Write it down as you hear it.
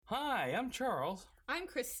Hi, I'm Charles. I'm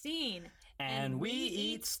Christine. And we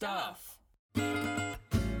eat stuff.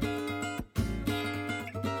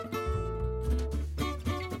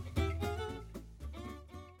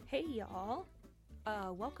 Hey, y'all.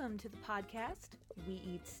 Welcome to the podcast, We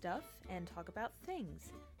Eat Stuff and Talk About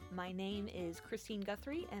Things. My name is Christine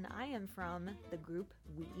Guthrie, and I am from the group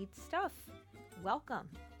We Eat Stuff. Welcome.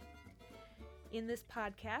 In this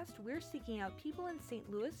podcast, we're seeking out people in St.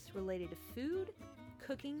 Louis related to food,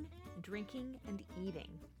 cooking, drinking, and eating.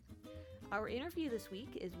 Our interview this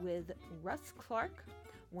week is with Russ Clark,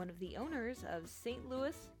 one of the owners of St.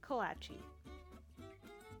 Louis Kolache.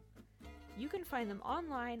 You can find them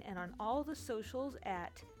online and on all the socials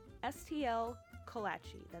at STL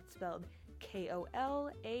Kolache. That's spelled Kolache.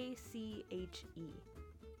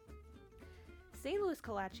 St. Louis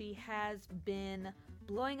Kolache has been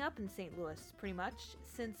blowing up in St. Louis pretty much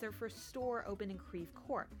since their first store opened in Creve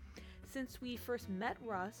Court. Since we first met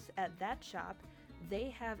Russ at that shop, they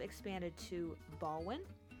have expanded to Baldwin,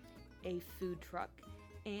 a food truck,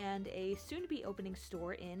 and a soon-to-be opening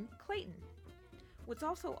store in Clayton. What's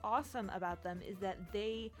also awesome about them is that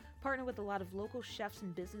they partner with a lot of local chefs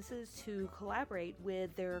and businesses to collaborate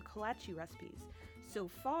with their kolache recipes. So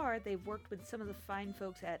far, they've worked with some of the fine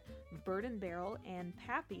folks at Bird and Barrel and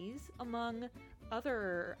Pappy's, among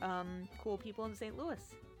other cool people in St. Louis.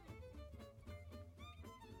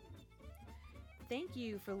 Thank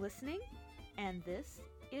you for listening, and this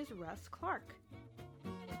is Russ Clark.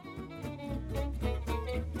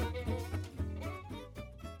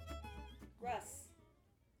 Russ,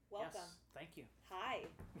 welcome. Yes, thank you. Hi.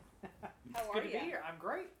 How are Good to you? be here. I'm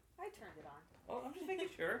great. I turned it on. Oh, I'm just making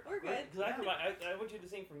sure. We're good. Because I want you to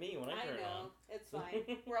sing for me when I turn it on. It's fine.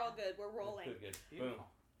 We're all good. We're rolling. Good. Beautiful. Boom.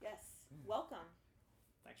 Yes. Welcome.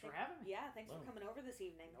 Thanks for having me. Yeah, thanks for Wow. coming over this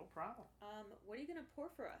evening. No problem. What are you going to pour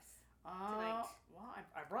for us tonight? Well,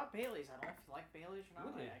 I brought Bailey's. I don't know if you like Bailey's or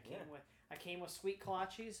not. Really? I came with sweet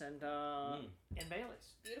kolaches and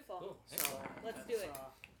Bailey's. Beautiful. Cool. So Excellent. Let's that's, do it.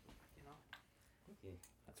 Thank you.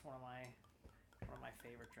 That's one of my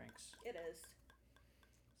favorite drinks. It is.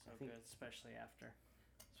 So good, especially after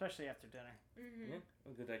dinner. Mm-hmm. Yeah,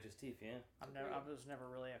 a good digestive, yeah. I was never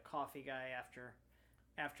really a coffee guy after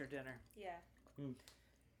dinner. Yeah.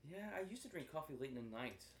 Yeah, I used to drink coffee late in the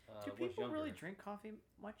night. Do was people younger. really drink coffee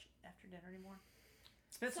much after dinner anymore?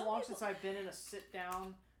 It's been so Some long people- since I've been in a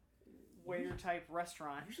sit-down waiter type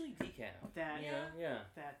restaurant Usually decaf. that Yeah.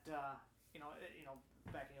 that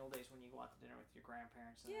back in the old days when you go out to dinner with your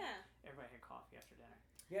grandparents and Yeah. everybody had coffee after dinner.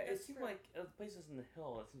 Yeah, it That's seems true. like places in the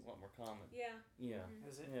hill, it seems a lot more common. Yeah. Yeah.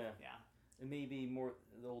 Is it? Yeah. Yeah. It may be more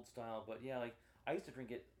the old style, but yeah, like I used to drink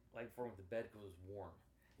it like before I went to bed because it was warm.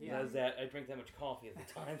 Yeah. I drank that much coffee at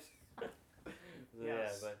the times. So,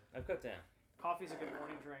 Yes. Yeah, but I've cut down. Coffee's a good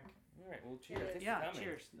morning drink. All right, well, cheers. It is. Thanks for Yeah. coming.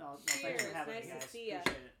 Cheers. No, thanks Cheers. for having Nice me, to guys. see ya.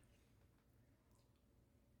 Appreciate it.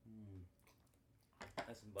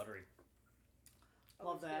 Nice and buttery.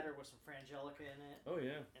 Love Always that, good. or with some frangelica in it Oh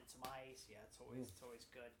yeah. and some ice. Yeah, it's always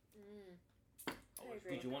good. Mm. Always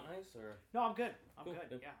agree. Did you want ice or? No, I'm good. I'm Cool.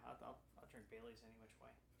 good. Yeah, I'll drink Bailey's any which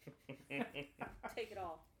way. Take it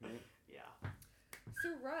all. Yeah.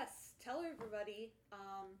 So, Russ, tell everybody,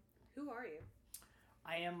 who are you?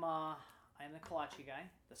 I am the kolache guy,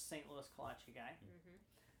 the St. Louis kolache guy.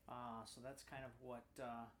 Mm-hmm. So that's kind of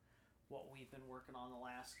what we've been working on the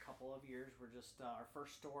last couple of years. We're just our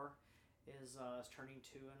first store is turning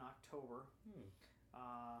 2 in October.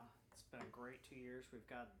 It's been a great 2 years. We've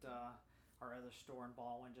got our other store in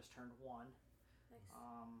Baldwin just turned 1. Nice.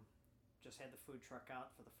 Just had the food truck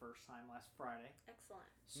out for the first time last Friday. Excellent.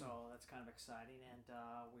 So that's kind of exciting, and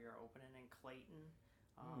we are opening in Clayton,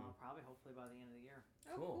 probably hopefully by the end of the year.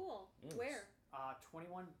 Oh, Cool. cool. Yes. Where?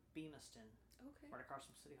 21 Beamiston, Okay. right across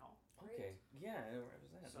from City Hall. Okay. Yeah, I know where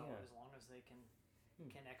was that? So Yeah. as long as they can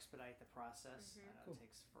expedite the process, I know Cool. it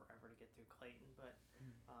takes forever to get through Clayton, but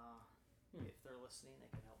if they're listening, they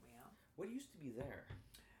can help me out. What used to be there?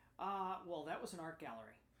 Well, that was an art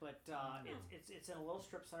gallery, but it's in a little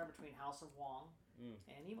strip center between House of Wong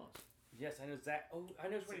and Emo's. Yes, I know that. Oh, I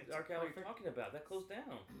know what It's art gallery you're perfect- talking about. That closed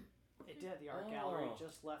down. It did. The art Oh. gallery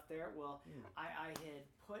just left there. Well, I had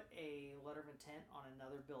put a letter of intent on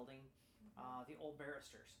another building, the old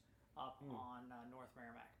Barristers, up on North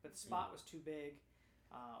Merrimack. But the spot was too big.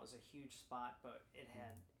 It was a huge spot, but it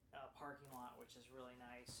had a parking lot, which is really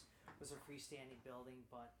nice. It was a freestanding building,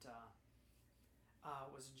 but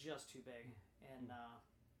it was just too big. And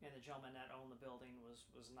the gentleman that owned the building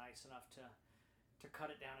was nice enough to cut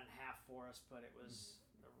it down in half for us, but it was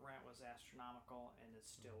the rent was astronomical and it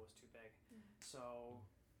still was too big. So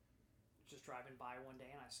just driving by one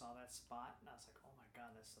day and I saw that spot and I was like, oh my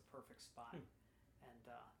god, that's the perfect spot. and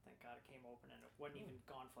thank God it came open, and it wasn't even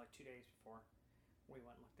gone for like 2 days before we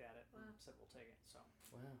went and looked at it and said we'll take it. So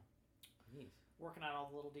Wow. Neat. working out all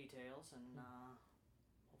the little details and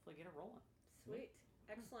hopefully get it rolling. Sweet.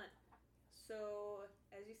 Excellent. So,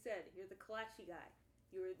 as you said, you're the kolache guy.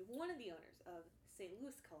 You're one of the owners of St.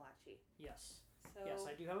 Louis Kolache. Yes. So, Yes,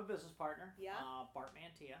 I do have a business partner. Yeah. Bart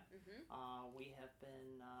Mantia. Mhm. We have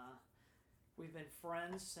been we've been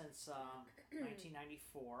friends since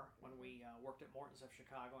 1994 when we worked at Morton's of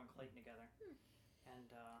Chicago and Clayton together. And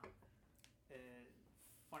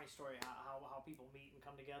funny story how people meet and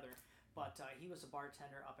come together. But he was a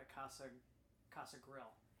bartender up at Casa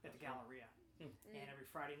Grill at the Galleria. And every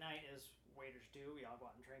Friday night, as waiters do, we all go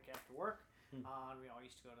out and drink after work. And we all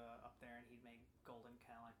used to go up there, and he'd make golden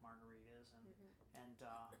kind of like margaritas, and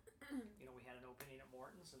we had an opening at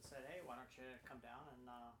Morton's, and said, hey, why don't you come down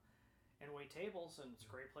and wait tables? And it's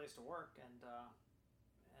a great place to work, and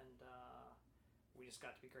we just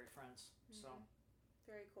got to be great friends. So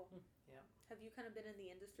very cool. Yeah. Have you kind of been in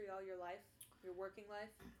the industry all your life, your working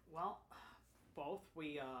life? Well, both.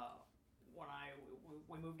 We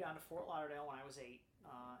moved down to Fort Lauderdale when I was 8,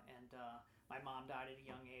 and my mom died at a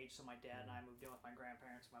young age, so my dad and I moved in with my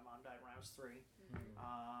grandparents. My mom died when I was 3,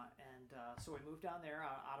 so we moved down there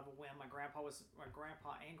out of a whim. My grandpa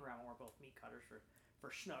and grandma were both meat cutters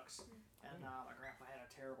for Schnucks, and my grandpa had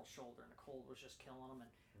a terrible shoulder, and the cold was just killing him.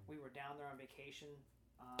 And we were down there on vacation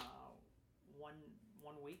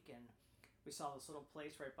one week, and we saw this little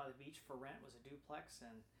place right by the beach for rent. It was a duplex,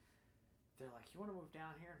 and they're like, you want to move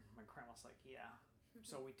down here? And my grandma's like, yeah.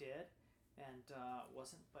 So we did, and it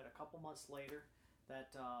wasn't but a couple months later that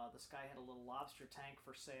this guy had a little lobster tank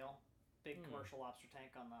for sale, big commercial lobster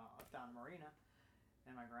tank down the marina,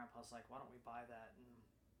 and my grandpa's like, why don't we buy that? And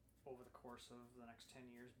over the course of the next 10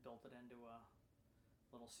 years, built it into a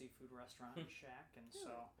little seafood restaurant and shack, and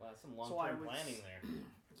so wow, some long-term planning there.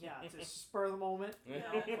 Yeah, it's spur of the moment,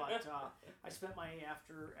 but I spent my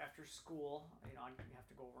after school, I'd have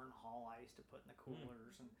to go over and haul ice to put in the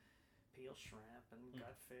coolers and peel shrimp and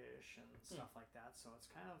gut fish and stuff like that. So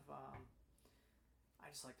it's kind of I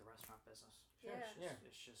just like the restaurant business.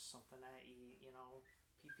 It's just something that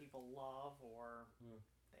people love or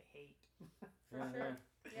they hate. For sure.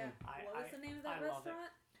 Yeah. What was the name of that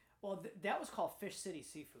restaurant? Well, that was called Fish City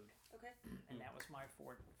Seafood. Okay. And that was my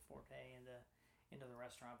forte into the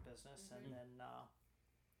restaurant business, and then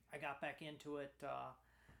I got back into it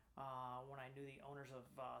when I knew the owners of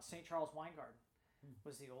St. Charles Wine Garden.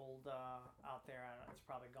 Was the old out there. I don't know, it's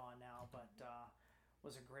probably gone now, but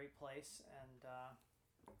was a great place. And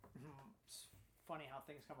it's funny how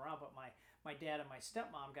things come around. But my dad and my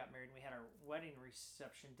stepmom got married, and we had our wedding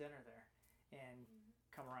reception dinner there. And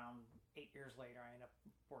come around 8 years later, I ended up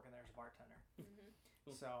working there as a bartender.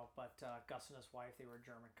 So, but Gus and his wife, they were a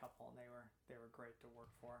German couple, and they were great to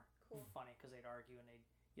work for. Cool. Funny because they'd argue and they'd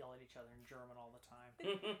yell at each other in German all the time.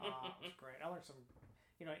 It was great. I learned some,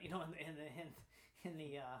 in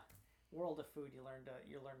the world of food, you learn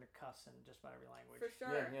to cuss in just about every language. For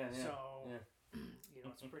sure. Yeah. So,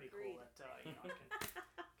 it's pretty cool that I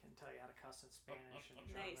can tell you how to cuss in Spanish and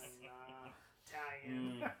German,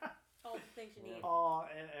 Italian. All the things you need.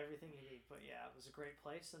 Everything you need. But yeah, it was a great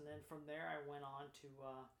place. And then from there, I went on to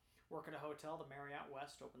work at a hotel, the Marriott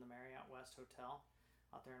West. Opened the Marriott West Hotel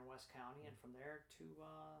out there in West County. And from there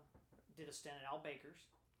did a stint at Al Baker's,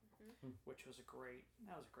 which was a great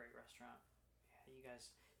restaurant. Yeah, you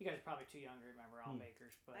guys are probably too young to remember Al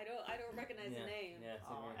Baker's, but I don't recognize the name. Yeah,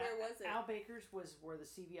 where was it? Al Baker's was where the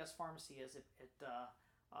CVS pharmacy is at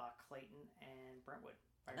Clayton and Brentwood.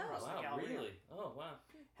 Right across the Galleria. Really? Oh, wow.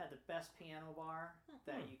 Had the best piano bar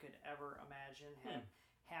that you could ever imagine. Had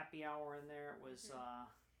happy hour in there. It was,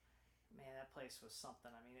 man, that place was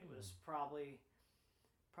something. I mean, it was probably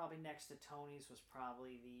next to Tony's was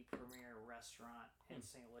probably the premier restaurant in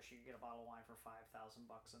St. Louis. You could get a bottle of wine for $5,000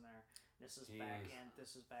 in there. This is back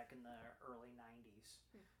in the early 90s.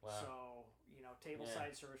 Wow. So,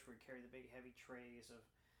 tableside service where you carry the big heavy trays of,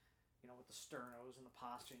 with the sternos and the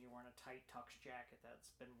pasta, and you're wearing a tight tux jacket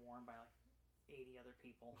that's been worn by like 80 other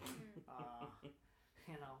people.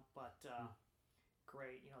 But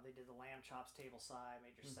great. They did the lamb chops tableside,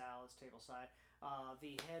 made your salads tableside.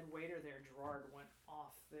 The head waiter there, Gerard, went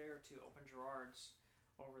off there to open Gerard's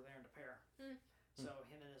over there in De Pere. So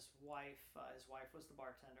him and his wife was the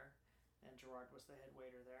bartender, and Gerard was the head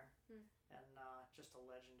waiter there. And just a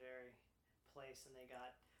legendary place. And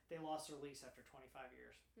they lost their lease after 25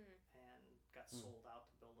 years and got sold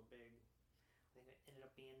out to build a big, I think it ended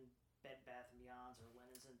up being Bed Bath & Beyond's or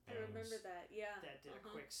Linens and Things. I remember that, yeah. That did a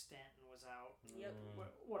quick stint and was out. Yep.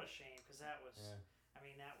 What a shame, because that was,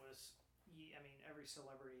 every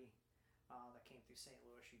celebrity that came through St.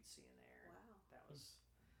 Louis, you'd see in there. Wow.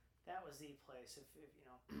 That was the place. If you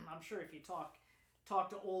know, I'm sure if you talk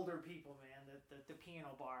to older people, man, the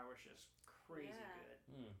piano bar was just crazy good.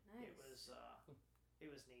 Nice. It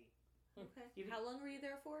was neat. Okay. You How long were you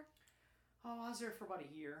there for? Oh, I was there for about a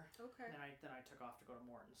year. Okay. And then I took off to go to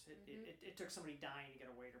Morton's. It took somebody dying to get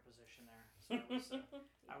a waiter position there. So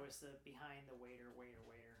I was the behind the waiter.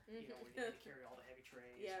 You know, we had to carry all the heavy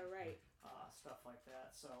trays. Yeah, right. Stuff like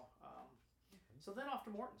that. So so then off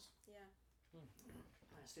to Morton's. Yeah.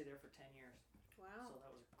 I stayed there for 10 years. Wow. So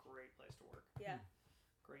that was a great place to work. Yeah.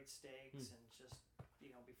 Great steaks and just, you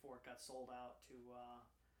know, before it got sold out to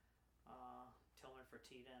Tillman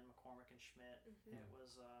Fertitta and McCormick and Schmidt. It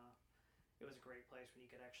was a great place when you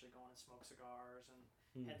could actually go in and smoke cigars and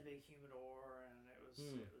had the big humidor, and it was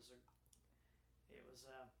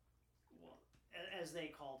well, as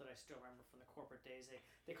they called it. I still remember from the corporate days.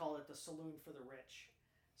 They called it the saloon for the rich.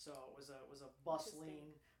 So it was a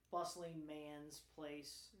bustling man's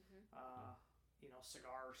place. You know,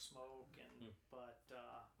 cigar smoke but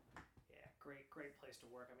yeah, great place to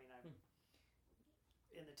work. I mean,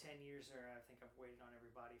 in the 10 years there, I think I've waited on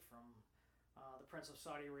everybody from the Prince of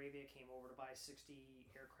Saudi Arabia came over to buy 60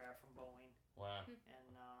 aircraft from Boeing. Wow.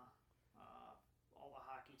 And all the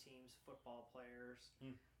hockey teams, football players.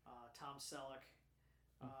 Tom Selleck,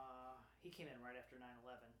 he came in right after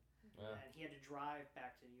 9/11. And he had to drive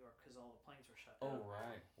back to New York because all the planes were shut down. Oh,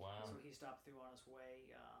 right. Wow. So he stopped through on his way.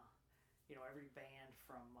 You know, every band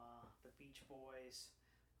from the Beach Boys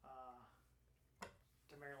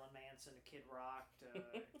to Marilyn Manson to Kid Rock to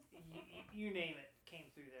you name it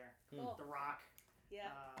came through there. Cool. The Rock.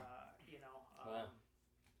 Yeah. You know,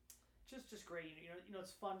 just great. You know,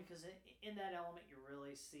 it's fun because in that element you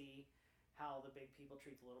really see how the big people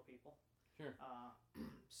treat the little people. Sure.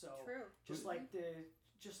 So True. Just like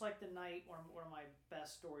the night, one of my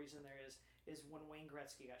best stories in there is when Wayne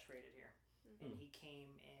Gretzky got traded here, and he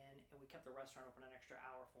came in, and we kept the restaurant open an extra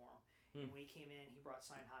hour for him. And when he came in, he brought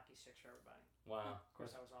signed hockey sticks for everybody. Wow. Of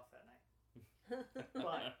course, I was off that night.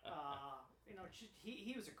 But you know,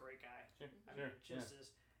 he was a great guy. Sure. I mean, just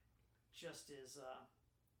as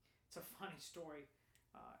it's a funny story.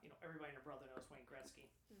 You know, everybody and their brother knows Wayne Gretzky.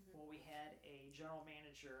 Well, we had a general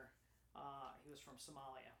manager. He was from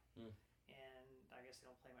Somalia, and I guess they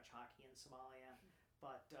don't play much hockey in Somalia.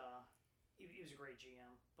 But he was a great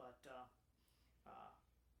GM. But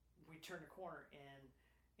we turned the corner, and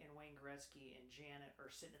Wayne Gretzky and Janet are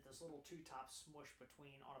sitting at this little two-top smush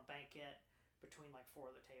on a banquette between like four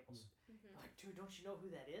other tables. I'm like, dude, don't you know who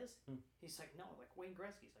that is? He's like, no. Like, Wayne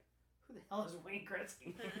Gretzky. He's like, who the hell is Wayne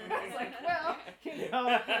Gretzky? I was like, well, you know,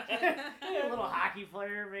 a little hockey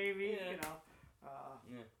player maybe, you know.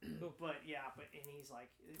 But he's like,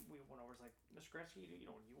 we went over. He's like, Mr. Gretzky, you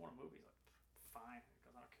want to move? He's like, fine,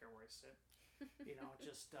 because I don't care where I sit. You know,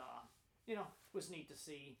 just you know, it was neat to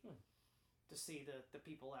see the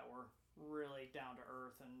people that were really down to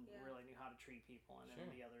earth and really knew how to treat people, and then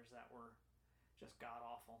the others that were just god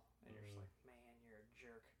awful, and you're just like, man, you're a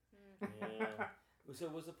jerk. Yeah. So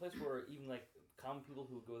was it a place where even like common people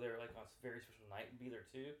who would go there like on a very special night would be there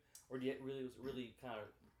too, or was it really kind of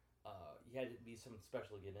you had to be something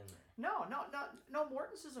special to get in there? No.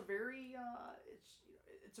 Morton's is a very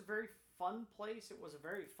it's a very fun place. It was a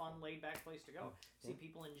very fun, laid back place to go. See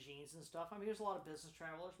people in jeans and stuff. I mean, there's a lot of business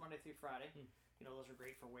travelers Monday through Friday. You know, those are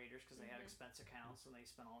great for waiters because they had expense accounts and they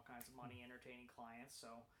spent all kinds of money entertaining clients.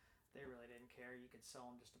 So they really didn't care. You could sell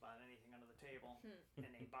them just about anything under the table, and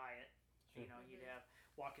they buy it. You know, you'd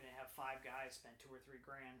walk in and have 5 guys spend $2 or $3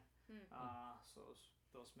 grand. So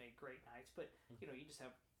those made great nights. But you know, you just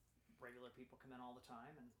have regular people come in all the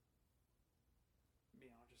time, and you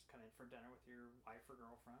know, just come in for dinner with your wife or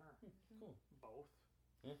girlfriend or both.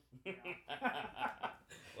 Yeah. You know.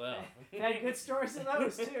 Well, had good stories of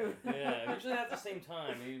those too. Yeah, usually not at the same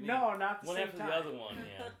time. Maybe no, not the one same after time. the other one.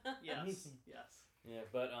 Yeah. Yes. Yeah,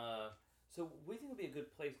 but so we think would be a good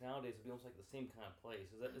place nowadays to be almost like the same kind of place.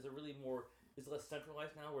 Is it really more? Is it less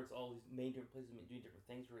centralized now, where it's all these main different places doing different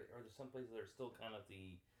things, or are there some places that are still kind of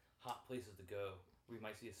the hot places to go where you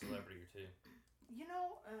might see a celebrity or two? You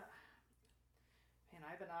know, man,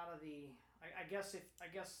 I've been out of the. I guess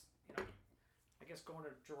going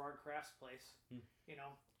to Gerard Kraft's place, you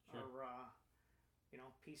know, or you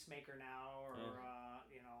know, Peacemaker now, or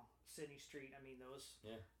you know, Sydney Street. I mean,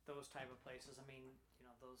 those type of places. I mean, you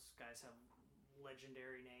know, those guys have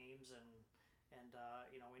legendary names, and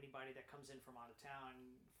you know, anybody that comes in from out of town,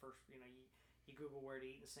 first, you know, you Google where to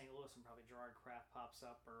eat in St. Louis, and probably Gerard Kraft pops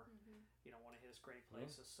up, or you know, one of his great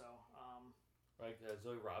places. So right,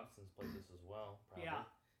 Zoe Robinson's places as well. Probably.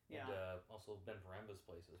 Yeah. And also Ben Paremba's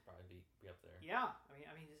places probably be up there. Yeah,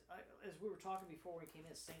 I mean, as we were talking before we came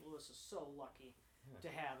in, St. Louis is so lucky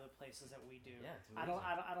to have the places that we do. Yeah, it's I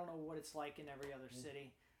amazing. don't know what it's like in every other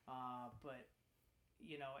city, but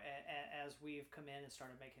you know, as we've come in and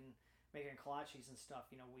started making kolaches and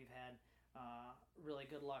stuff, you know, we've had really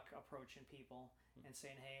good luck approaching people and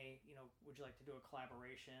saying, hey, you know, would you like to do a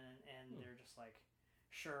collaboration? And they're just like,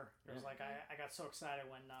 sure. It was like I got so excited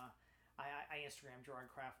when. I Instagrammed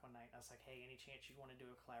Gerard Kraft one night. And I was like, "Hey, any chance you want to do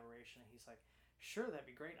a collaboration?" And he's like, "Sure, that'd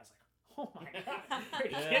be great." And I was like, "Oh my god, are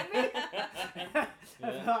you kidding me?"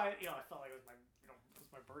 I felt like it was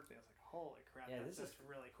my birthday. I was like, "Holy crap, this is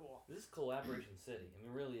really cool." This is collaboration city. I mean,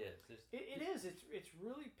 it really is. It is. It's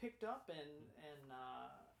really picked up, and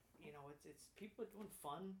you know, it's people are doing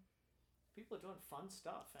fun. People are doing fun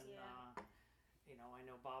stuff, and you know, I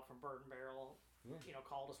know Bob from Bird and Barrel. You know,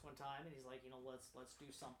 called us one time and he's like, you know, let's do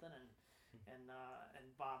something, and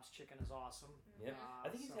Bob's Chicken is awesome. Yep. I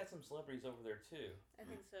think he's had some celebrities over there too. I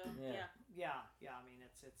think so. Yeah. Yeah. I mean,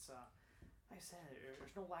 it's like I said,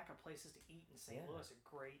 there's no lack of places to eat in St. Louis. Are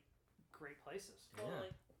great places. Totally.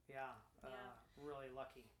 Yeah. Really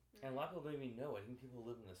lucky. And a lot of people don't even know it. Even people who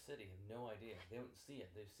live in the city have no idea. They don't see it.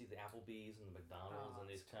 They see the Applebee's and the McDonald's and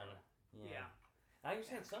these kind of I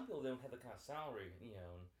understand some people don't have the kind of salary, you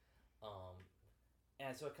know,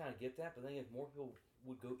 and so I kind of get that. But then if more people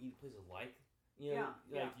would go eat places like, you know,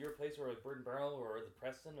 like your place or like Bird and Barrel or the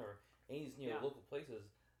Preston or any of these local places,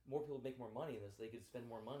 more people would make more money, and so they could spend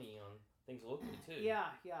more money on things locally too.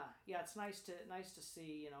 Yeah. It's nice to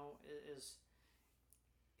see, you know,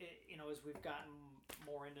 as we've gotten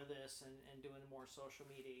more into this and doing more social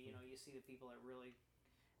media, you know, you see the people that really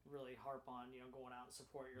harp on, you know, going out and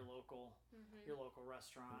support your local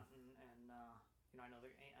restaurant, and you know, I know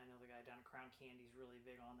the guy down at Crown Candy's really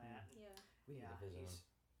big on that.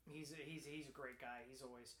 He's a great guy. He's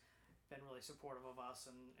always been really supportive of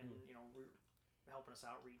us and you know, helping us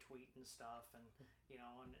out, retweeting stuff, and you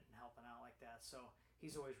know, and helping out like that. So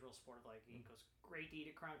he's always real supportive. Like he goes, great to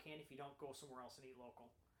eat at Crown Candy if you don't go somewhere else and eat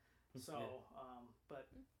local. So,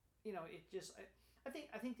 but you know, it just I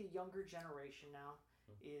think the younger generation now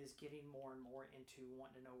is getting more and more into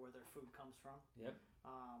wanting to know where their food comes from. Yep.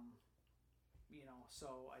 You know,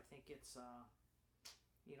 so I think it's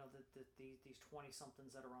you know, these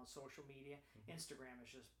 20-somethings that are on social media. Instagram is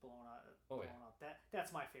just blown up.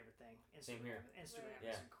 That's my favorite thing. Instagram is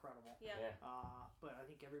incredible. But I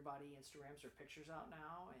think everybody Instagrams their pictures out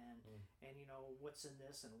now, and you know, what's in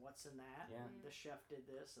this and what's in that. And the chef did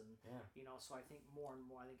this, and you know, so I think more and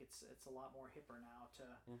more, I think it's a lot more hipper now to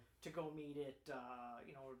go meet at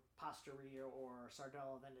you know, Pastaria or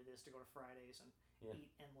Sardella than it is to go to Fridays and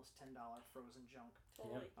eat endless $10 frozen junk.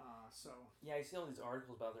 Totally. I see all these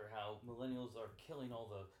articles about how millennials are killing all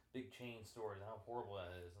the big chain stores and how horrible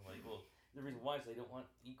that is. And like, well, the reason why is they don't want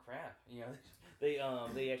to eat crap. You know, they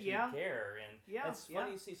actually care. And it's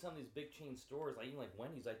funny to see some of these big chain stores, like even like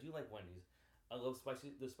Wendy's. I do like Wendy's. I love the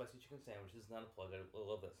spicy chicken sandwich. This is not a plug. I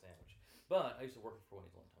love that sandwich. But I used to work for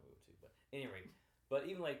Wendy's a long time ago too. But at any rate. But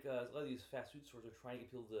even like a lot of these fast food stores are trying to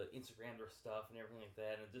get people to Instagram their stuff and everything like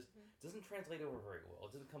that, and it just doesn't translate over very well.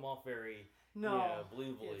 It doesn't come off very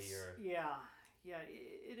believably.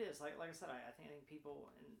 It is. Like I said, I think people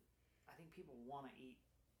want to eat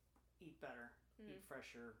better, eat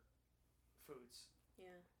fresher foods.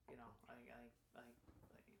 Yeah. You know, I think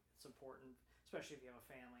it's important, especially if you have a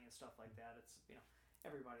family and stuff like that. It's, you know,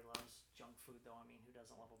 everybody loves junk food though. I mean, who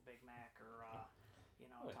doesn't love a Big Mac or you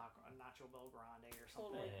know, a Nacho Bel Grande or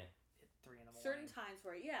something at 3 a.m. Certain times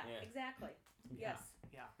where, exactly. Yes.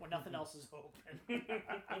 Yeah, when nothing else is open.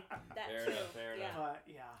 That fair too. Fair enough.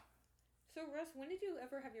 So, Russ, when did you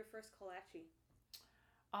ever have your first kolache?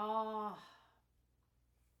 About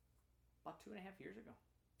 2.5 years ago.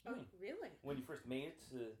 Oh, really? When you first made it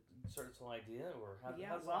to start this whole idea, or how did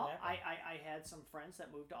that happen? I I had some friends that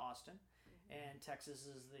moved to Austin, and Texas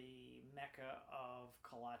is the mecca of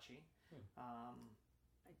kolache.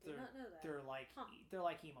 I did not know that. They're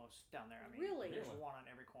like Emos down there. I mean, really? There's one on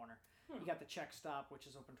every corner. You got the Check Stop, which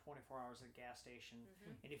is open 24 hours at a gas station.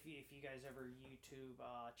 And if you guys ever YouTube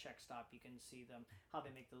Check Stop, you can see them, how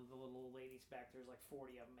they make the little old ladies back. There's like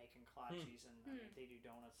 40 of them making kolaches, and I mean, they do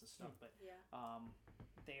donuts and stuff. But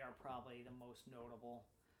they are probably the most notable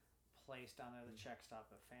place down there. The Check Stop,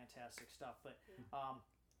 but fantastic stuff. But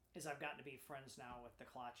as I've gotten to be friends now with the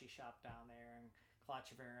kolache shop down there and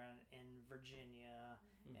Kolachevera in Virginia,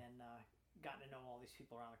 and gotten to know all these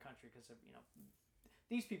people around the country, because you know,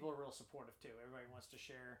 these people are real supportive too. Everybody wants to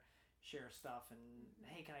share stuff, and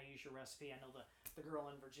hey, can I use your recipe? I know the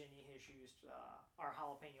girl in Virginia has used our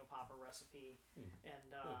jalapeno popper recipe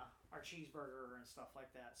and our cheeseburger and stuff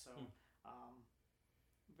like that. So,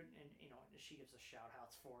 but and she gives us shout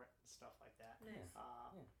outs for it and stuff like that. Nice.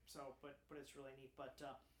 So, but it's really neat. But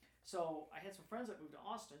so I had some friends that moved to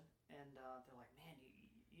Austin, and they're like, man,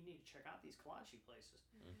 you need to check out these kolache places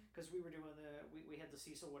because we were doing we had the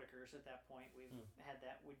Cecil Whitakers at that point. We've had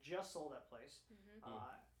that. We just sold that place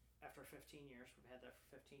after 15 years. We've had that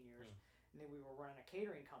for 15 years. And then we were running a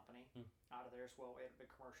catering company out of there as well. We had a big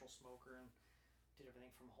commercial smoker and did everything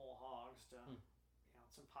from whole hogs to,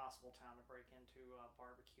 it's an impossible town to break into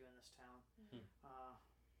barbecue in this town,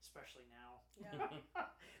 especially now. Yeah,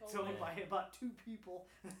 It's only by about 2 people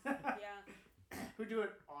yeah, who do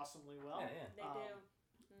it awesomely well. Yeah, they do.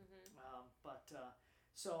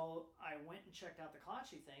 So I went and checked out the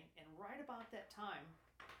kolache thing, and right about that time,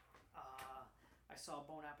 I saw a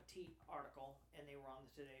Bon Appetit article, and they were on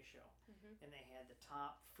the Today Show, and they had the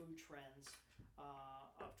top food trends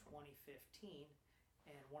of 2015,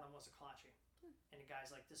 and one of them was a kolache. And the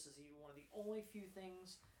guy's like, "This is one of the only few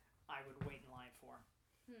things I would wait in line for,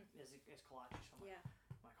 is kolache." So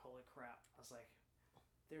I'm like, holy crap! I was like,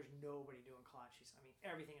 "There's nobody doing kolaches. I mean,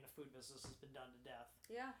 everything in the food business has been done to death."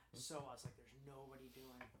 Yeah. So I was like, "There's nobody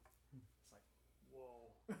doing." It's like,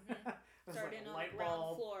 whoa. Starting on the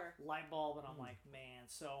ground floor. Light bulb, and I'm like, man.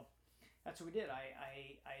 So that's what we did. I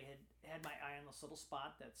had my eye on this little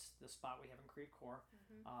spot. That's the spot we have in Creve Coeur.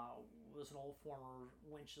 It was an old former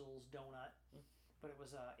Winchell's Donut, but it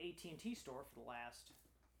was a AT&T store for the last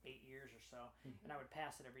 8 years or so, and I would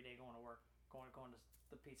pass it every day going to work, going to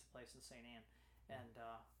the pizza place in St. Anne, and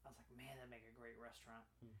I was like, man, that'd make a great restaurant.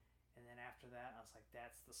 And then after that, I was like,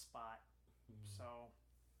 that's the spot. So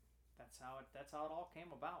that's how it all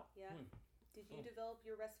came about. Yeah. Did you develop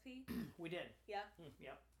your recipe? We did. Yeah.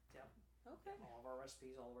 Yep. Okay. All of our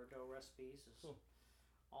recipes, all of our dough recipes is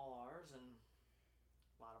all ours, and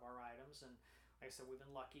a lot of our items. And like I said, we've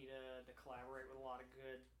been lucky to collaborate with a lot of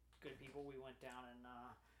good people. We went down and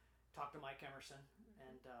talked to Mike Emerson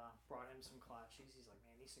and brought him some kolaches. He's like,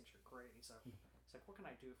 man, these things are great. He's like, what can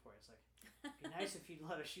I do for you? It's like, it'd be nice if you'd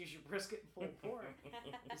let us use your brisket and pulled pork.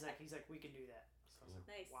 He's like, we can do that. So I was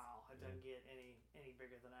like, nice. Wow, it doesn't get any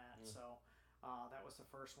bigger than that. So that was the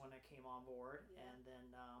first one that came on board, and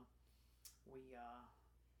then we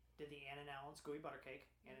did the Ann and Allen's gooey butter cake.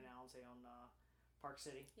 Ann and Allen's, they own Park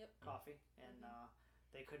City Coffee, and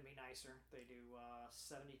they couldn't be nicer. They do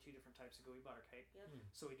 72 different types of gooey butter cake.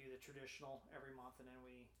 So we do the traditional every month, and then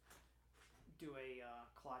we do a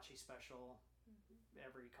kolache special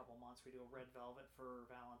every couple months. We do a red velvet for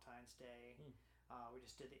Valentine's Day. We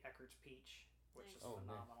just did the Eckert's Peach, which is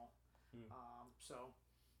phenomenal. So,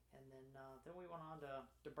 and then we went on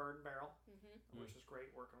to Bird and Barrel, which was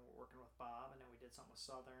great working with Bob, and then we did something with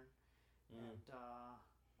Southern and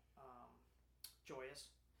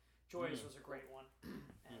Joyous. Joyous was a great one,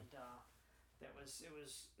 and it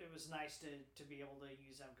was nice to be able to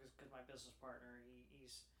use them because my business partner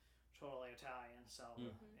he's totally Italian, so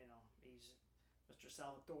he's Mr.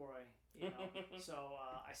 Salvatore, so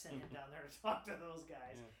I sent him down there to talk to those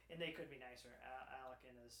guys, and they couldn't be nicer. Alec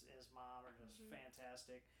and his mom are just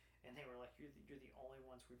fantastic, and they were like, you're the only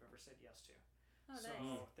ones we've ever said yes to. Oh, so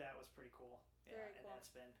nice. that was pretty cool. Very and cool.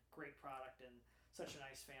 that's been great product and such a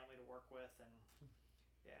nice family to work with, and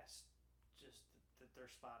yes, just that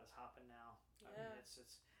their spot is hopping now. I mean, it's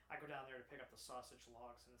I go down there to pick up the sausage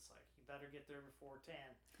logs, and it's like, you better get there before 10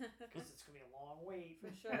 because it's gonna be a long wait.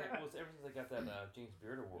 For sure. Well, it's ever since I got that James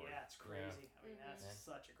Beard Award. Yeah, it's crazy. I mean, that's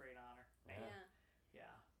such a great honor.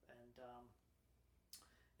 Yeah.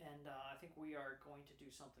 And I think we are going to do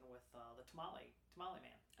something with the Tamale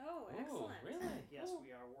Man. Oh, excellent. Really? Yes, Cool.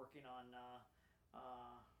 we are working on.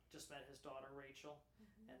 Just met his daughter Rachel,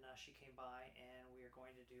 and she came by, and we are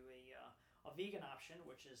going to do a vegan option,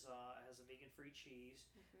 which is has a vegan-free cheese,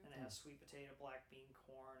 and it has sweet potato, black bean,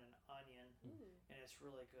 corn, and onion, and it's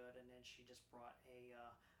really good. And then she just brought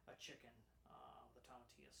a chicken with a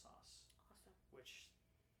tomatillo sauce, Awesome. which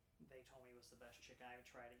they told me was the best chicken. I haven't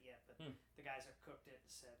tried it yet, but the guys that cooked it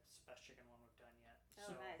said it's the best chicken one we've done yet.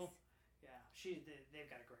 Oh, so, nice. Yeah,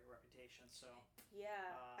 they've got a great reputation. So Yeah,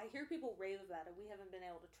 I hear people rave about it. We haven't been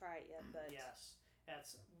able to try it yet, but yes,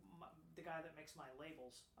 that's the guy that makes my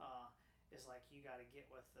labels. Is like, you got to get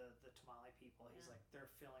with the tamale people. He's like, their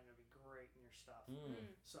filling would be great in your stuff.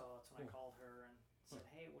 So that's when I called her and said,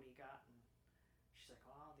 hey, what do you got? And she's like,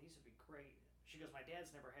 oh, these would be great. She goes, my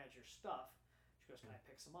dad's never had your stuff. She goes, can I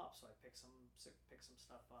pick some up? So I picked some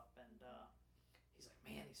stuff up, and he's like,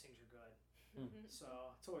 man, these things are good.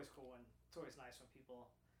 So it's always cool, and it's always nice when people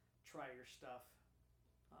try your stuff.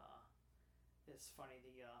 It's funny,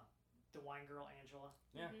 the wine girl Angela.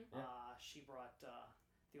 Yeah. Mhm. Yeah. She brought the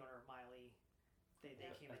owner of Miley. They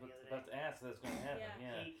came in the other day. About to ask that's going to happen.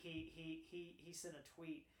 Yeah. Yeah. He sent a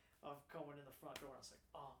tweet of going in the front door. I was like,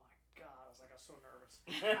 oh my god! I was like, I was so nervous.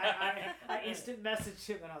 I instant messaged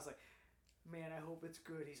him and I was like, man, I hope it's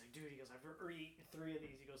good. He's like, dude. He goes, I've already eaten 3 of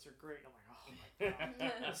these. He goes, they're great. And I'm like, oh my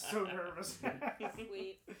god, I was so nervous.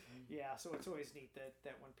 Sweet. Yeah, so it's always neat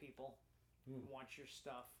that when people want your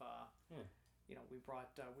stuff, you know, we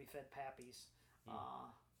fed Pappy's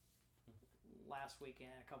last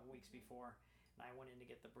weekend, a couple weeks before, and I went in to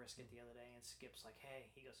get the brisket the other day, and Skip's like, hey,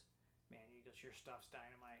 he goes, man, your stuff's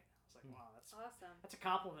dynamite. I was like, wow, that's awesome. That's a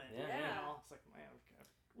compliment. Yeah. You know? It's like, man,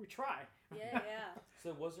 we try. Yeah.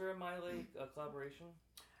 So was there a Miley collaboration?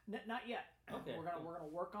 Not yet. Okay. We're gonna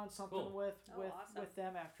work on something Cool. with awesome.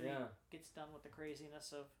 them after Yeah. he gets done with the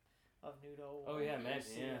craziness of Nudo. Oh yeah, We'll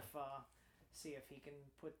imagine. see if he can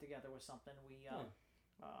put together with something. We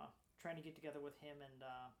trying to get together with him and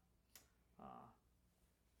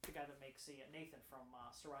the guy that makes the Nathan from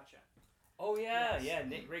Sriracha. Oh yeah, Yes. yeah,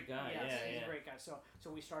 Nick, great guy. Yes, Yeah, he's yeah. a great guy. So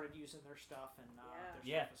we started using their stuff, and their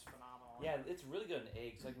Yeah. stuff is phenomenal. Yeah, it's really good in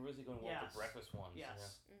eggs. Like really good in Yes. the breakfast ones.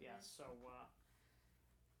 Yes. Yes.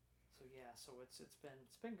 So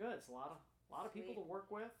it's been good. It's a lot of people to Sweet. work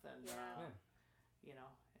with, and Yeah. you know,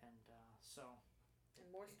 and so And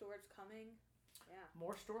more stores coming. Yeah.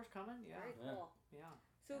 more stores coming. Yeah. Very Yeah. cool. Yeah.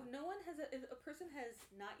 So if no one has if a person has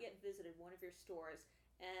not yet visited one of your stores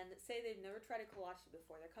and say they've never tried a kolache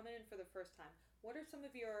before, they're coming in for the first time. What are some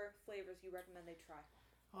of your flavors you recommend they try?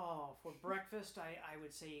 Oh, for breakfast, I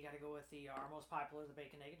would say you got to go with our most popular, the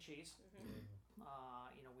bacon, egg, and cheese.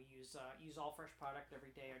 You know, we use all fresh product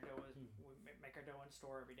every day. Our dough is we make our dough in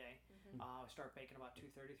store every day. We start baking about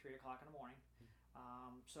 2:30, 3 o'clock in the morning.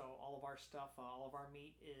 So all of our stuff, all of our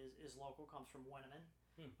meat is local, comes from Winneman,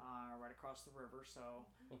 right across the river. So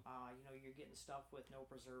you know, you're getting stuff with no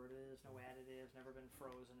preservatives, no additives, never been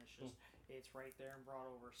frozen. It's just it's right there and brought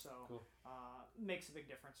over. So makes a big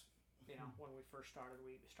difference. You know, when we first started,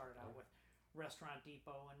 we started out with Restaurant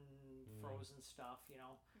Depot and frozen stuff. You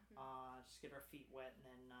know, just get our feet wet, and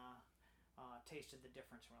then tasted the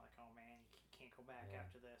difference. And we're like, oh man, you can't go back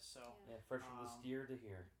after this. So Yeah, fresh from the steer to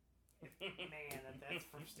here. man, that's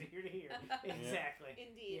from steer to here. Exactly.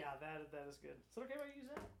 Indeed. Yeah, that is good. Is it okay if I use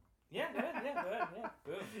that? Yeah, good. Yeah, good. Yeah,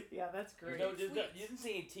 good. Yeah, that's great. No, you didn't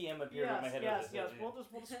see any TM up here in my head. Yes. We'll just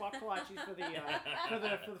swap kolaches for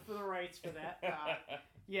the rights for that.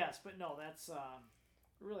 Yes, but no, that's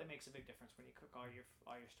really makes a big difference when you cook all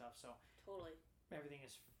your stuff. So Totally. everything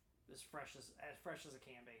is as fresh as it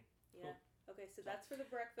can be. Yeah. Okay, so that's for the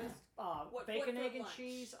breakfast. Bacon, for egg, and lunch?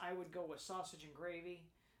 cheese. I would go with sausage and gravy.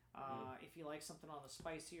 If you like something on the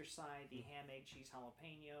spicier side, the ham, egg, cheese,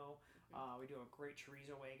 jalapeno. We do a great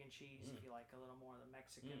chorizo, egg, and cheese. If you like a little more of the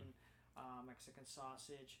Mexican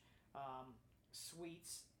sausage.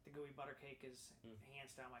 Sweets, the gooey butter cake is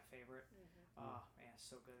hands down my favorite. Man, it's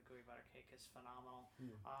so good. The gooey butter cake is phenomenal.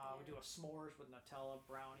 We do a s'mores with Nutella,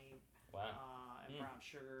 brownie, and brown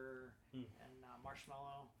sugar and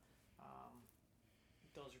marshmallow.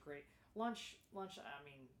 Those are great. Lunch. I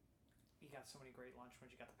mean, you got so many great lunch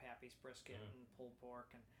ones. You got the Pappy's brisket and pulled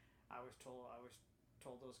pork, and I was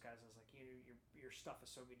told those guys, I was like, your stuff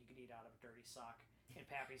is so good you could eat out of a dirty sock, and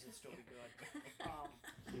Pappy's would still be good.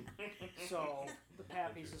 So the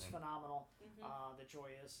Pappy's is phenomenal. The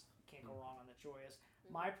Joyas, can't go wrong on the Joyas.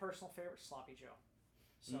 My personal favorite, Sloppy Joe.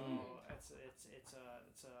 So it's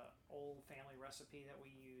a old family recipe that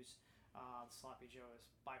we use. The Sloppy Joe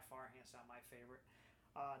is by far hands down my favorite.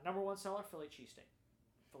 Number one seller, Philly cheesesteak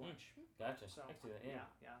for lunch. Gotcha. So I can see that.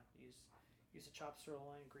 Yeah. Use a chopped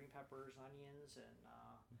sirloin, green peppers, onions, and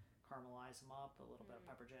caramelize them up. A little bit of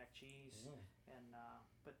pepper jack cheese, and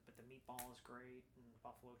but the meatball is great, and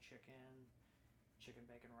buffalo chicken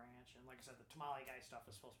bacon ranch, and like I said, the tamale guy stuff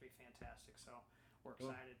is supposed to be fantastic. So we're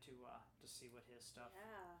excited to see what his stuff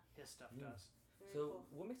does. Very So cool.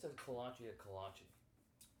 what makes a kolache a kolache?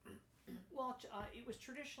 Well, it was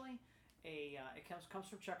traditionally it comes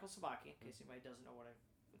from Czechoslovakia, in case anybody doesn't know what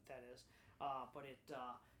that is. But it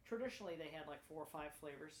traditionally they had like 4 or 5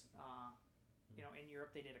 flavors. You know, in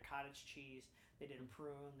Europe they did a cottage cheese, they did a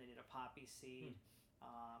prune, they did a poppy seed,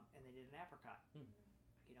 and they did an apricot.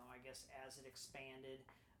 You know, I guess as it expanded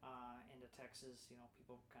into Texas, you know,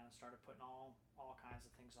 people kind of started putting all kinds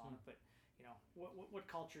of things on it. But you know, what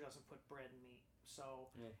culture doesn't put bread and meat? So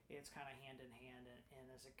it's kind of hand in hand. And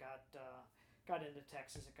as it got into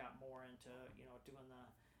Texas, it got more into, you know,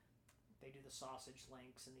 they do the sausage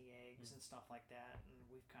links and the eggs and stuff like that. And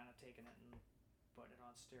we've kind of taken it and put it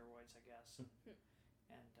on steroids, I guess,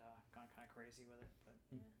 and gone kind of crazy with it.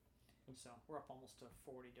 But So we're up almost to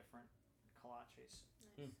 40 different kolaches.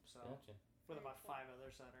 Nice. So Gotcha. with Very about cool. 5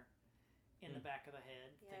 others that are in the back of the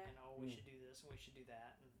head, Yeah. thinking, oh, we should do this and we should do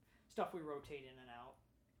that, and stuff we rotate in and out.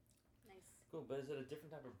 Nice. Cool, but is it a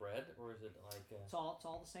different type of bread, or is it like? It's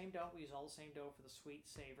all the same dough. We use all the same dough for the sweet,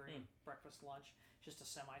 savory, Mm. breakfast, lunch. Just a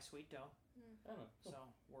semi-sweet dough. I don't know. Cool.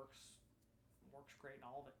 So works great in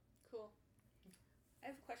all of it. Cool. I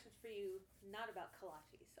have questions for you, not about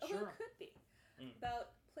kolaches, although Sure. it could be. Mm.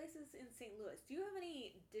 About places in St. Louis. Do you have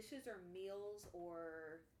any dishes or meals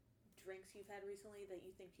or drinks you've had recently that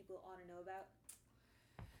you think people ought to know about?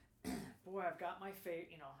 Boy, I've got my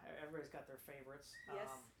favorite. You know, everybody's got their favorites. Yes.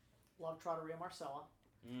 Love Trattoria Marcella.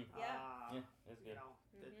 Mm. Yeah. Yeah, that's You good. know,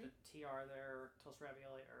 the TR there, toast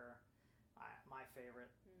ravioli, are my favorite.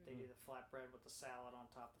 They do the flatbread with the salad on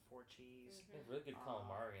top, the 4 cheese. They have really good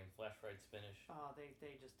calamari and flash fried spinach.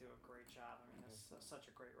 They just do a great job. I mean, it's such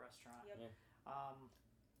a great restaurant. Yep. Yeah.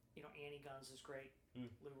 You know, Annie Gunn's is great. Mm.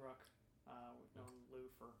 Lou Rook. We've known Lou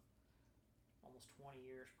for almost 20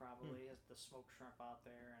 years probably. The smoked shrimp out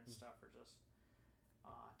there and stuff are just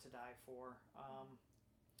to die for.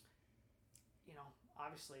 You know,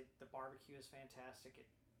 obviously the barbecue is fantastic at,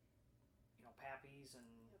 you know, Pappy's and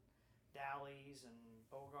Dally's and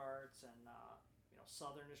Bogart's and, you know,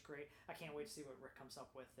 Southern is great. I can't wait to see what Rick comes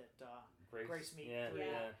up with at Grace Meat Yeah, 3.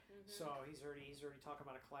 yeah. So he's already talking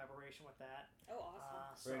about a collaboration with that. Oh,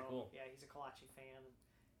 awesome. So Very cool. yeah, he's a kolache fan.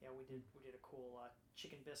 Yeah, we did a cool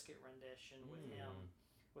chicken biscuit rendition with him,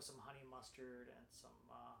 with some honey mustard and some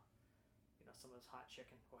you know, some of his hot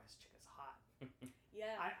chicken. Boy, his chicken's hot.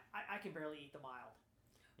 Yeah. I can barely eat the mild.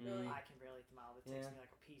 Really? I can barely eat the mild. It takes me like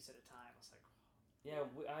a piece at a time. It's like, Yeah,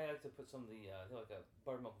 I like to put some of the like a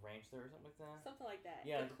buttermilk ranch there or something like that. Something like that.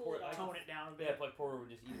 Yeah, To cool it off. tone it down a Yeah, bit. like porter would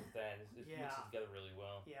just eat with that. It Yeah. mixes together really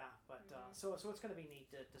well. Yeah, but so it's going to be neat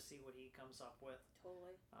to see what he comes up with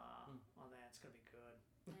Totally. on that. It's going to be good.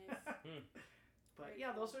 Nice. But Very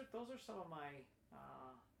yeah, cool. those are some of my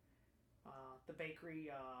the bakery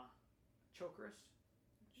chokerist.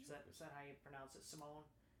 Is that how you pronounce it, Simone?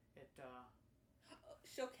 It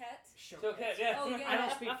Choquette. Choquette, yeah. Oh, yeah. I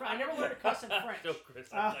don't speak French. I never learned to cuss in French. So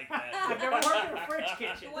Chris, I like that. I've never worked in a French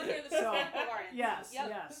kitchen. The one near the So, Botanical Gardens. Yes, Yep.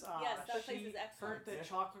 yes. Yes, that place is Her excellent. the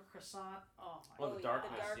chocolate croissant. Oh my. Well, the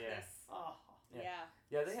darkness, The darkness. Oh. Yeah.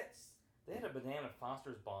 Yeah, they had a banana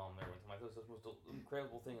Foster's bomb there one time. I thought it was the most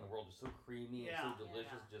incredible thing in the world. Just so creamy and so Yeah.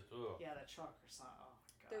 delicious. Yeah. Just ugh. Yeah, that chocolate croissant. Oh my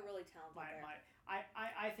god. They're really talented there.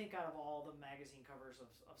 I think out of all the magazine covers of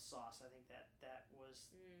sauce, I think that was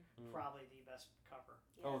probably the best cover.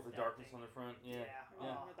 Yeah. Oh, with the That darkness thing. on the front. Yeah. I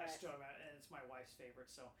Oh, remember I that. still remember, and it's my wife's favorite.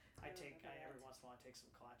 So I remember that. every once in a while I take some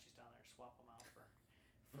kolaches down there and swap them out for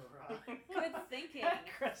Good thinking.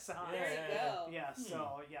 croissants. There you go. Yeah,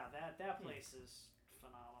 so yeah, that place is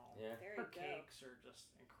phenomenal. Yeah. There Her you go. cakes are just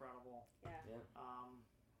incredible. Yeah.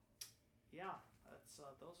 Yeah, that's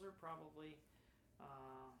those are probably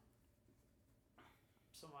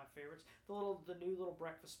some of my favorites. The new little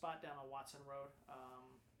breakfast spot down on Watson Road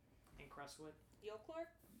in Crestwood. Yolklor?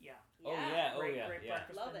 Yeah. Oh yeah. Oh Great, yeah. great Yeah.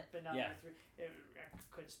 breakfast. Love been it. down Yeah. there I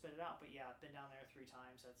couldn't spit it out, but yeah, been down there 3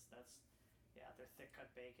 times. That's yeah, their thick cut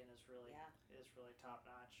bacon is really top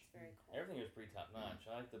notch. It's very cool. Everything is pretty top notch.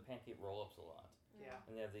 I like the pancake roll ups a lot. Yeah.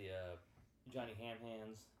 And they have the Johnny Ham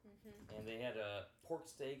Hands, and they had pork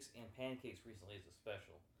steaks and pancakes recently as a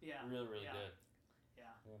special. Yeah. Really yeah. good.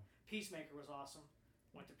 Yeah. Yeah. Peacemaker was awesome.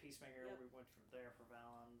 Went to Peacemaker. Yep. We went from there for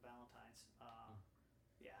Valentine's.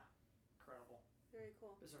 Yeah, incredible. Very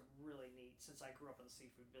cool. It was a really neat. Since I grew up in the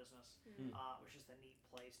seafood business, it was just a neat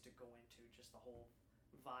place to go into. Just the whole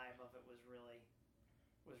vibe of it was really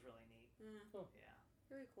neat. Cool. Yeah.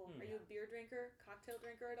 Very cool. Are Yeah. you a beer drinker, cocktail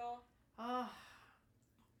drinker at all?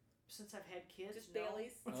 Since I've had kids, Just no.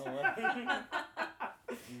 Baileys? Oh, right.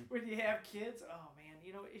 When you have kids, oh man,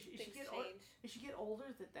 you know, as you Things get change. as you get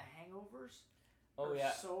older, that the hangovers Oh are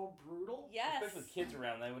yeah. so brutal. Yes. Especially with kids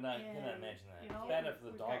around, they would not And, cannot imagine that. you know, It's bad enough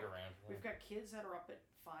with the we've dog got- around. Yeah. We've got kids that are up at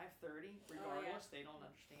 5:30, regardless. They don't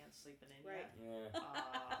understand sleeping in Right. yet.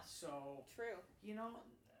 Yeah. So True. you know,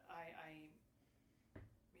 I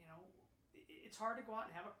you know, it's hard to go out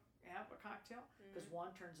and have a cocktail because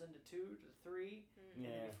one turns into 2 to 3, and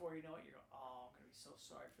then Yeah. before you know it, you're going, oh, I'm gonna be so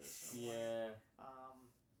sorry for this. In the morning." Yeah.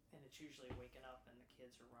 And it's usually waking up and the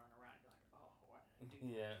kids are running around. You're like, oh, what did I do?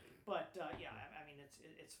 Yeah. But yeah, I mean,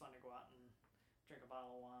 it's fun to go out and drink a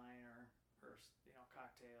bottle of wine or you know,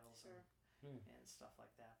 cocktails Sure. and stuff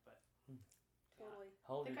like that. But Totally.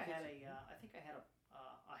 How old I think are I your had kids? I think I had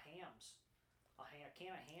a hams, a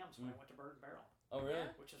can of hams when I went to Bird and Barrel, Oh really?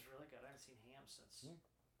 Yeah. which is really good. I haven't seen hams since.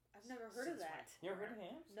 I've never heard of Since that. You ever heard of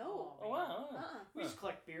hams? No. Oh man. wow. Uh-uh. We used to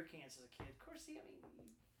collect beer cans as a kid. Of course, see, I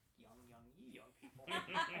mean, young people. I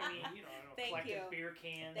mean, Thank collected you. beer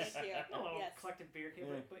cans. Thank you. Yes. Collected beer cans.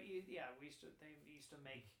 Yeah. But they used to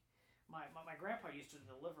make. My grandpa used to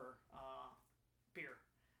deliver beer.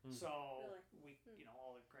 Mm. So Really? we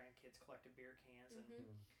all the grandkids collected beer cans, and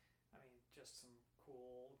Mhm. I mean just some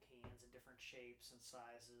cool cans in different shapes and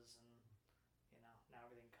sizes, and now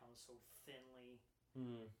everything comes so thinly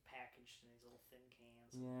packaged in these little thin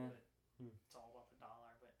cans. Yeah. But it's all about the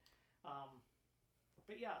dollar.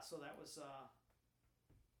 But yeah, so that was kind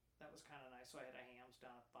of nice. So I had a hams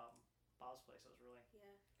down at Bob's place. That was really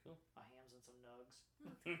Yeah. hams and some nugs.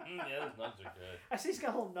 Yeah, those nugs are good. I see he's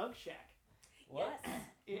got a little nug shack. What?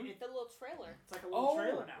 Yes. The little trailer. It's like a little Oh,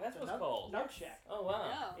 trailer now. that's It's a what's called. Nug shack. Oh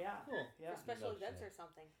wow. No. Yeah. Cool. Yeah. For special Nug events shack. or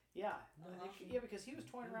something. Yeah. Nug Yeah, because he was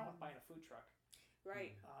toying around with buying a food truck.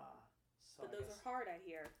 Right. So But I those guess- are hard, I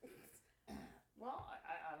hear. Well,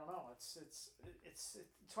 I don't know. It's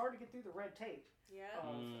hard to get through the red tape Yeah.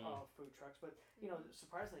 of food trucks, but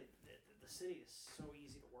surprisingly, the city is so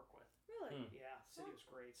easy to work with. Really? Yeah, the city was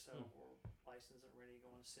great. So we're licensed and ready to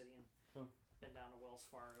go in the city, and been down to Wells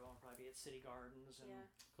Fargo and probably be at City Gardens and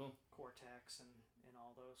Yeah. Cortex and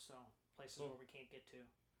all those. So places where we can't get to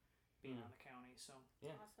being on the county. So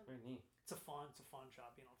Yeah. Awesome. Very neat. it's a fun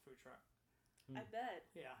job being on a food truck. I bet.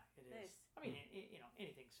 Yeah, it is. Nice. I mean,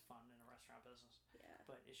 anything's fun in a restaurant business, Yeah.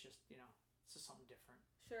 but it's just it's just something different.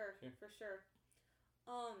 Sure, Sure. for sure.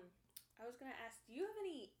 I was gonna ask, do you have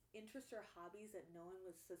any interests or hobbies that no one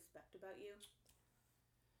would suspect about you?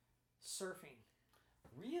 Surfing.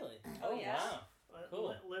 Really? Oh, yeah? Wow.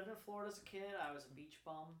 Cool. Lived in Florida as a kid. I was a beach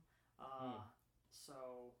bum,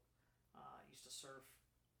 so used to surf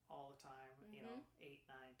all the time. Mhm. 8,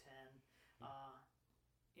 9, 10.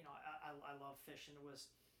 I love fishing. It was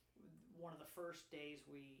one of the first days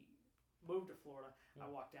we moved to Florida. I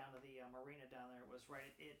walked down to the marina down there. It was right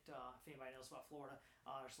at if anybody knows about Florida,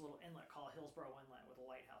 there's a little inlet called Hillsborough Inlet where the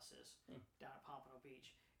lighthouse is down at Pompano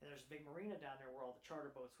Beach. And there's a big marina down there where all the charter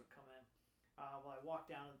boats would come in. Well, I walked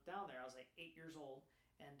down there. I was like 8 years old,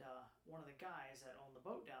 and one of the guys that owned the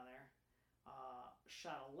boat down there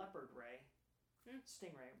shot a leopard ray,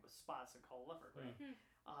 stingray with spots that called leopard ray,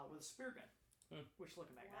 with a spear gun. Which,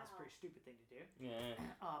 looking back, that's a pretty stupid thing to do. Yeah.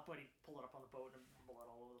 But he pulled it up on the boat and blood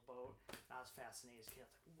all over the boat. And I was fascinated as a kid. I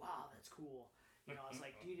was like, wow, that's cool. I was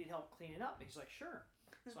like, do you need help cleaning it up? And he's like, sure.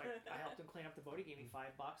 So I helped him clean up the boat. He gave me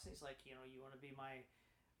 $5. And he's like, you want to be my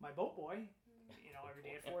boat boy? Every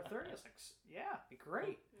day at 4:30. I was like, yeah, be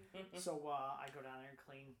great. So I go down there and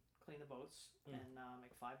clean the boats and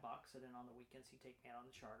make $5. And then on the weekends, he'd take me out on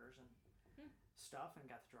the charters and stuff, and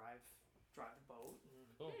got to drive the boat.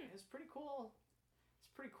 And it was pretty cool. It's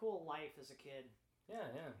a pretty cool life as a kid. Yeah.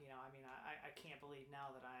 I mean, I can't believe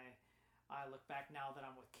now that I look back now that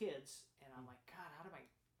I'm with kids, and I'm like, God, how did my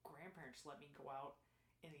grandparents let me go out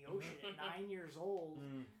in the ocean at 9 years old,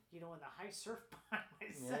 in the high surf by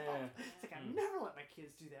myself? Yeah. It's like I never let my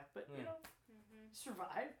kids do that, but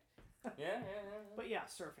survived. Yeah. But yeah,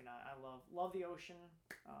 surfing, I love the ocean,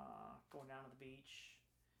 going down to the beach.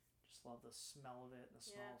 Just love the smell of it, and the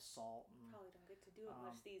smell of salt. And, Probably don't get to do it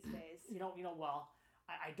much these days. Well,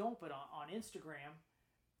 I don't, but on Instagram,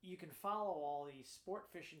 you can follow all these sport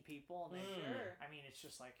fishing people, and Sure. I mean, it's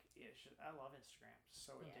just like I love Instagram.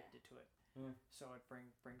 So addicted to it. So it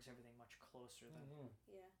brings everything much closer than.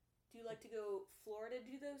 Yeah. Do you like to go Florida to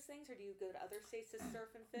do those things, or do you go to other states to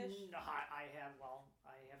surf and fish? No, I haven't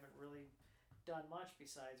really done much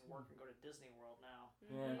besides work and go to Disney World now.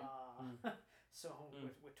 So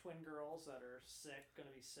with twin girls that are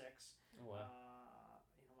gonna be 6. Oh, wow.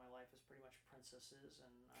 My life is pretty much princesses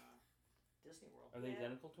and Disney World. Are they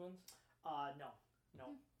identical twins? No,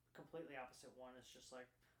 completely opposite. One is just like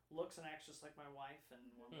looks and acts just like my wife, and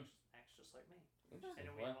one acts just like me. And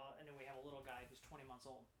then we have a little guy who's 20 months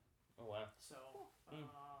old. Oh wow. So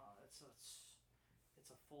it's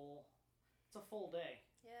a full day.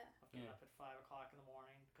 Yeah. Of getting up at 5 o'clock in the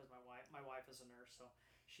morning because my wife is a nurse, so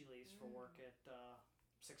she leaves for work at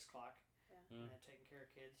 6 o'clock. And then taking care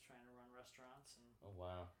of kids, trying to run restaurants, and oh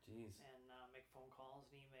wow, jeez, and make phone calls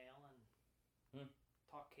and email and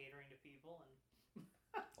talk catering to people and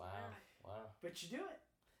wow. But you do it.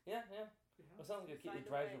 Yeah. Well, it sounds like it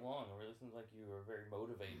drives you along. It really seems like you are very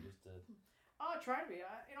motivated just to. I try to be.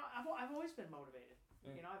 I've always been motivated.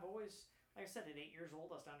 I've always, like I said, at 8 years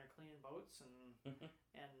old, I was down there cleaning boats and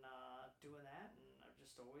doing that, and I've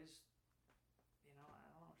just always,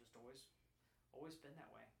 always been that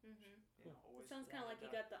way. It sounds kind of like you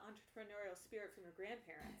got the entrepreneurial spirit from your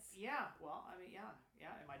grandparents. Yeah, well, I mean, yeah,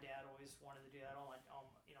 and my dad always wanted to do that.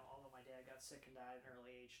 Although my dad got sick and died at an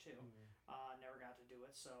early age too, never got to do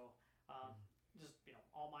it. So just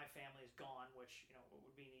all my family is gone, which it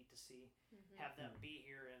would be neat to see, have them be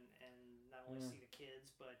here and not only see the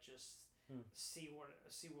kids but just see what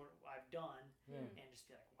I've done, and just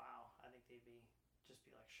be like, wow. I think they'd be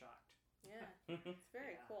like shocked. Yeah, it's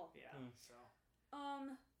very cool. Yeah. So.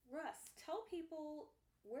 Russ, tell people,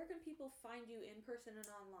 where can people find you in person and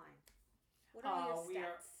online? What are your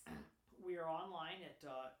stats? We are online at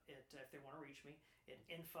if they want to reach me, at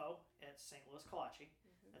info at St. Louis Kolache.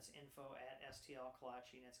 That's info at STL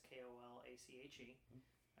Kolache, and that's KOLACHE.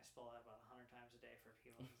 I spell that about 100 times a day for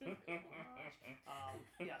people.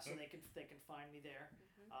 Yeah, so they can find me there,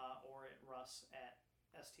 or at Russ at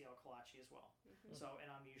STL Kolache as well. So,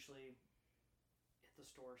 and I'm usually at the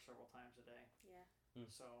store several times a day. Yeah.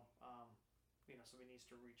 So, if somebody needs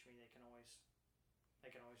to reach me, they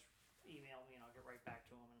can always email me, and I'll get right back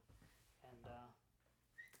to them and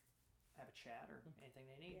have a chat or anything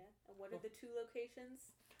they need. Yeah. And what are the 2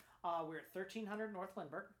 locations? We're at 1300 North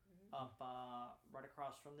Lindbergh, up right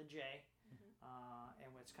across from the J,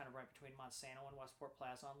 and it's kind of right between Monsanto and Westport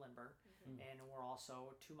Plaza on Lindbergh. And we're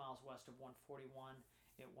also 2 miles west of 141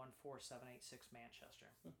 at 14786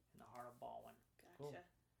 Manchester, in the heart of Baldwin. Gotcha. Cool.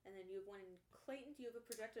 And then you have one in Clayton. Do you have a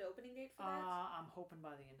projected opening date for that? I'm hoping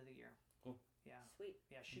by the end of the year. Cool. Yeah. Sweet.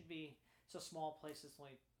 Yeah, should be. It's a small place. It's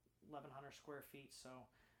only 1,100 square feet. So,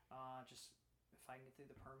 just if I can get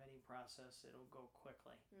through the permitting process, it'll go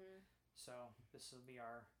quickly. So this will be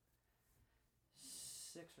our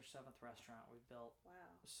 6th or 7th restaurant we've built.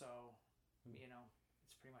 Wow. So,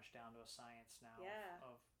 it's pretty much down to a science now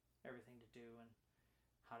of everything to do and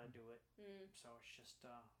how to do it. So it's just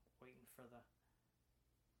waiting for the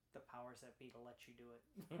powers that be to let you do it.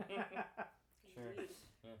 Indeed.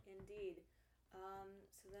 Indeed.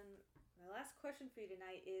 So then my last question for you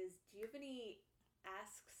tonight is, do you have any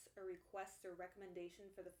asks or requests or recommendation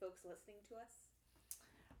for the folks listening to us?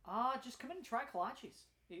 Just come in and try kolaches.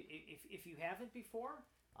 If you haven't before,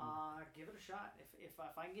 give it a shot. If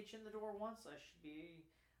I can get you in the door once, I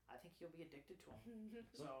think you'll be addicted to them.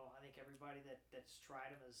 So I think everybody that's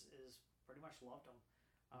tried them is pretty much loved them.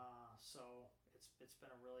 So it's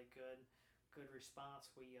been a really good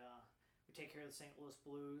response. We take care of the St. Louis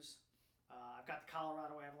Blues. I've got the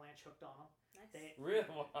Colorado Avalanche hooked on them. Nice. Really?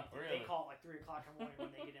 They call it like 3 o'clock in the morning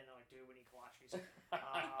when they get in. They're like, dude, we need kolaches.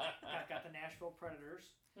 I've got the Nashville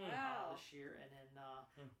Predators this year. And then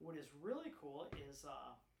what is really cool is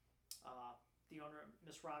the owner,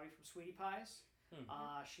 Miss Robbie from Sweetie Pies.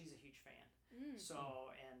 She's a huge fan.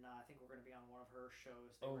 So, and I think we're going to be on one of her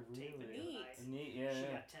shows. They were taping it the other night. Neat, yeah. She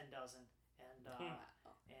got 10 dozen. And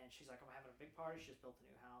and she's like, I'm having a big party. She just built a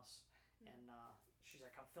new house. And she's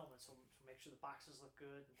like, I'm filming, so make sure the boxes look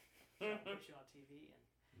good. And put you on TV. And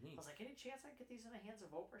I was like, any chance I can get these in the hands of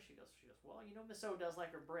Oprah? She goes, well, Miss O does like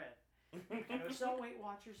her bread. I know she's all Weight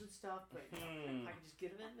Watchers and stuff, but if I could just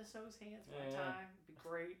get them in Miss O's hands one time, it'd be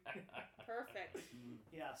great. Perfect.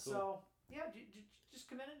 Yeah. Cool. So yeah, just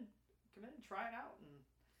come in and try it out. And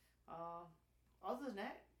other than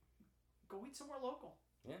that, go eat somewhere local.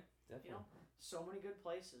 Yeah, definitely. So many good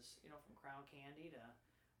places. From Crown Candy to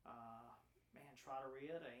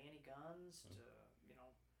Trattoria to Annie Gunn's to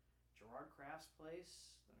Gerard Craft's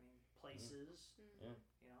place. I mean, places.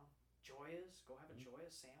 Joya's. Go have a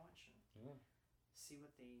Joya's sandwich and see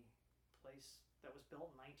what the place that was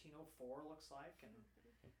built in 1904 looks like, and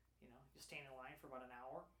you stand in line for about an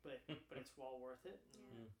hour, but it's well worth it.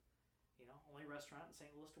 And, only restaurant in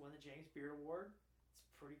St. Louis to win the James Beard Award.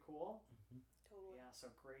 It's pretty cool. Totally. Yeah,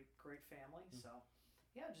 so great family. So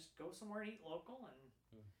yeah, just go somewhere and eat local and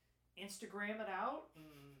Instagram it out,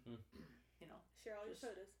 and share all your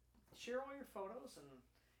photos. Share all your photos, and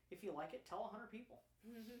if you like it, tell 100 people.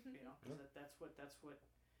 Because that's what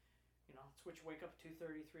it's what you wake up at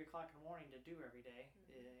 2:30, 3 o'clock in the morning to do every day.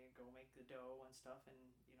 Go make the dough and stuff, and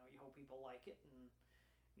you hope people like it, and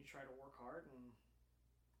you try to work hard and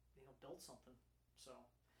build something. So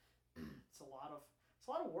it's a lot of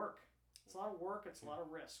work. It's a lot of work. It's a lot of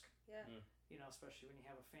risk. Yeah. Especially when you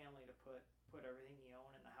have a family to put everything you own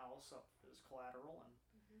in the house up as collateral, and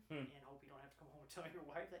hope you don't have to come home and tell your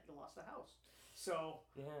wife that you lost the house. So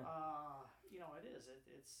it is.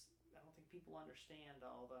 It's. I don't think people understand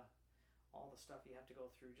all the stuff you have to go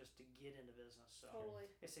through just to get into business. So totally.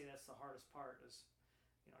 I say that's the hardest part is,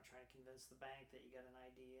 trying to convince the bank that you got an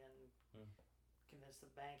idea and convince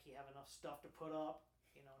the bank you have enough stuff to put up,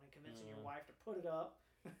 and then convincing your wife to put it up.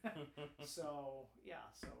 So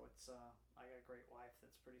it's I got a great wife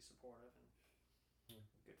that's pretty supportive and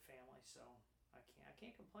good family. So I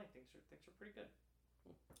can't complain. Things are pretty good.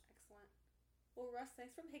 Excellent. Well, Russ,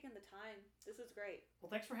 thanks for taking the time. This was great. Well,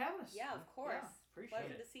 thanks for having us. Yeah, of course. Yeah, appreciate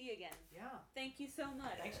Pleasure it. to see you again. Yeah. Thank you so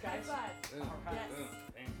much. Thanks, guys. High five. Boom, All right. boom,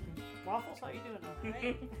 Yes. boom. Waffles, how you doing? All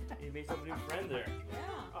right. He made some new friend there.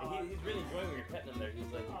 Yeah. He's really enjoying when you're petting him there.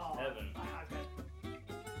 He's like, Oh, it's heaven. I bet.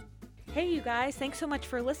 Hey, you guys, thanks so much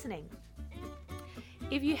for listening.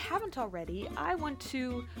 If you haven't already, I want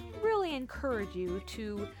to really encourage you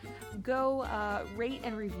to go rate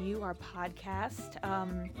and review our podcast.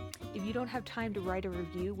 If you don't have time to write a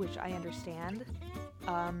review, which I understand,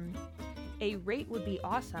 a rate would be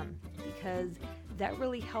awesome because that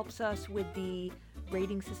really helps us with the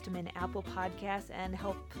rating system in Apple Podcasts and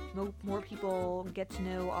help more people get to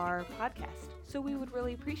know our podcast. So we would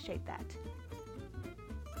really appreciate that.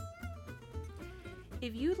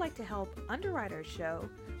 If you'd like to help underwrite our show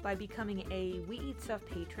by becoming a We Eat Stuff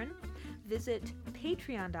patron, visit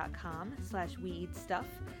patreon.com/weeatstuff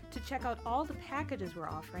to check out all the packages we're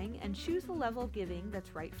offering and choose the level of giving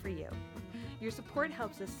that's right for you. Your support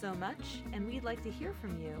helps us so much, and we'd like to hear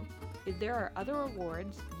from you if there are other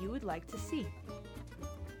awards you would like to see.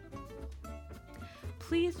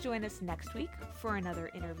 Please join us next week for another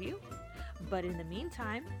interview, but in the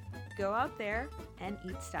meantime, go out there and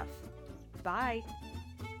eat stuff. Bye!